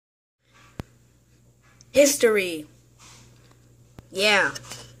History. Yeah.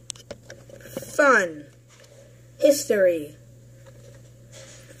 Fun. History.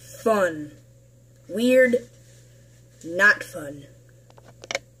 Fun. Weird. Not fun.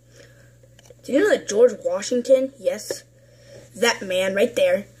 Do you know that George Washington, yes, that man right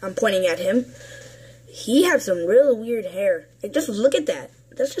there, I'm pointing at him, he had some real weird hair. Like, just look at that.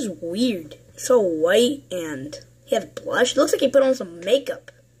 That's just weird. So white, and he has blush. It looks like he put on some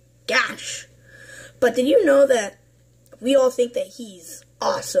makeup. Gosh. But did you know that we all think that he's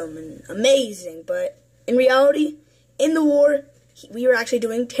awesome and amazing, but in reality, in the war, we were actually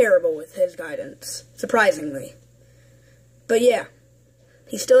doing terrible with his guidance, surprisingly. But yeah,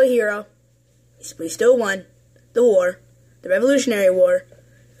 he's still a hero. We still won the war, the Revolutionary War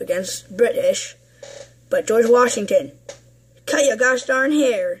against British. But George Washington, cut your gosh darn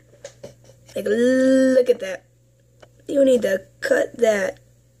hair. Like, look at that. You need to cut that.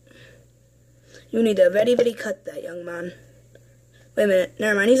 You need to very, very cut that, young man. Wait a minute.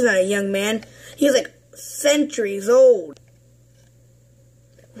 Never mind. He's not a young man. He's like centuries old.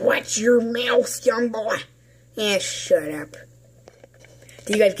 Watch your mouth, young boy. Yeah, shut up.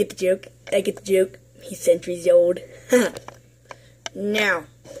 Do you guys get the joke? I get the joke. He's centuries old. Now,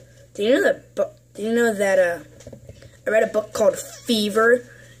 do you know that I read a book called Fever,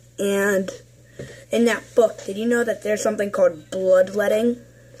 and in that book, did you know that there's something called bloodletting?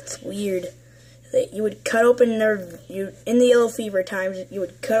 It's weird. That you would cut open in the yellow fever times, you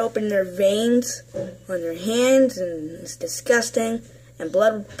would cut open their veins on their hands, and it's disgusting, and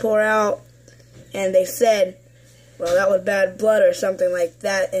blood would pour out, and they said, well, that was bad blood or something like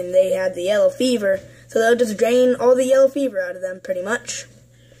that, and they had the yellow fever, so they'll just drain all the yellow fever out of them, pretty much.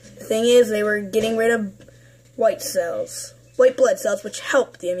 The thing is, they were getting rid of white blood cells, which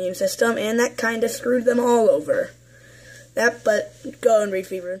helped the immune system, and that kind of screwed them all over. But go and read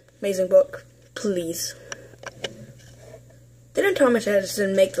Fever. Amazing book. Please. Didn't Thomas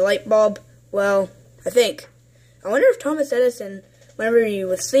Edison make the light bulb? Well, I wonder if Thomas Edison, whenever he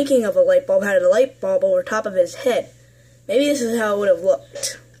was thinking of a light bulb, had a light bulb over top of his head. Maybe this is how it would have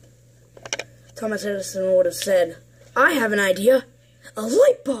looked. Thomas Edison would have said, I have an idea. A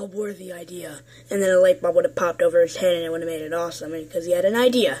light bulb worthy idea. And then a light bulb would have popped over his head and it would have made it awesome because he had an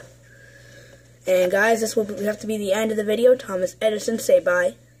idea. And guys, this will have to be the end of the video. Thomas Edison, say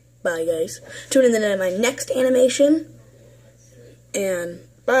bye. Bye, guys. Tune in to my next animation. And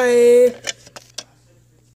bye.